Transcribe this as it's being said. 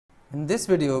In this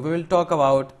video, we will talk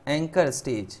about anchor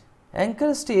stage.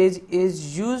 Anchor stage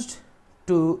is used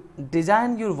to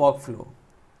design your workflow.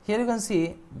 Here you can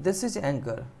see this is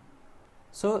anchor.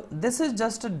 So this is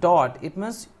just a dot. It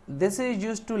means this is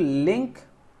used to link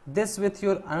this with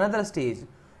your another stage.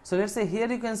 So let's say here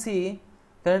you can see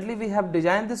currently we have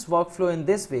designed this workflow in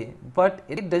this way, but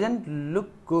it doesn't look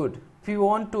good. If you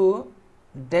want to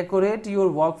decorate your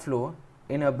workflow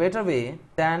in a better way,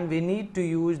 then we need to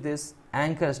use this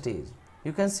anchor stage.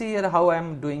 You can see here how I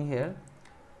am doing here.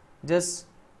 Just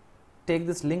take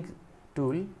this link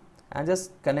tool and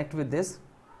just connect with this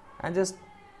and just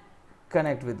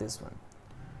connect with this one.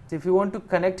 So if you want to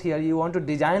connect here, you want to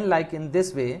design like in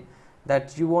this way,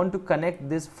 that you want to connect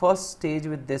this first stage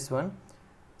with this one,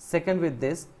 second with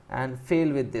this, and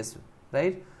fail with this,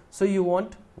 right? So you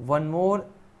want one more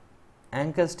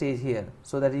anchor stage here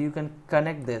so that you can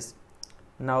connect this.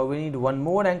 Now we need one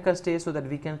more anchor stage so that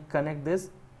we can connect this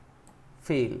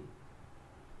fail.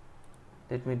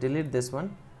 Let me delete this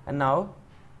one, and now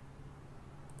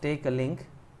take a link,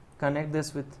 connect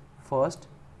this with first,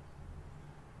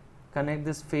 connect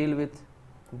this fail with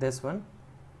this one.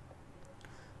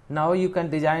 Now you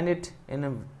can design it in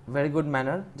a very good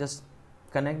manner. Just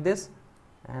connect this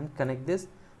and connect this,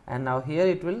 and now here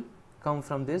it will come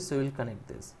from this, so we will connect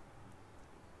this.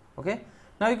 Okay,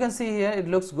 now you can see here it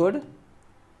looks good.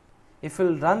 If you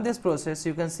will run this process,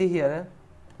 you can see here,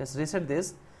 let's reset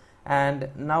this, and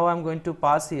now I'm going to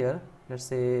pass here, let's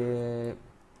say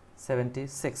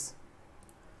 76,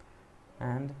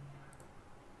 and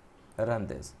run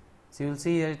this. So you will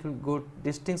see here it will go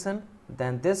distinction,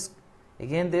 then this,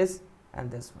 again this, and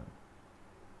this one.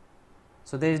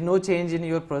 So there is no change in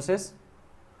your process,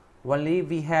 only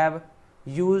we have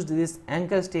used this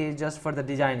anchor stage just for the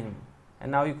designing,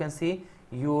 and now you can see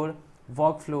your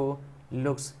workflow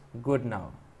looks good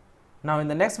now. Now in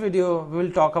the next video we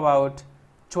will talk about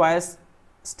choice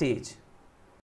stage.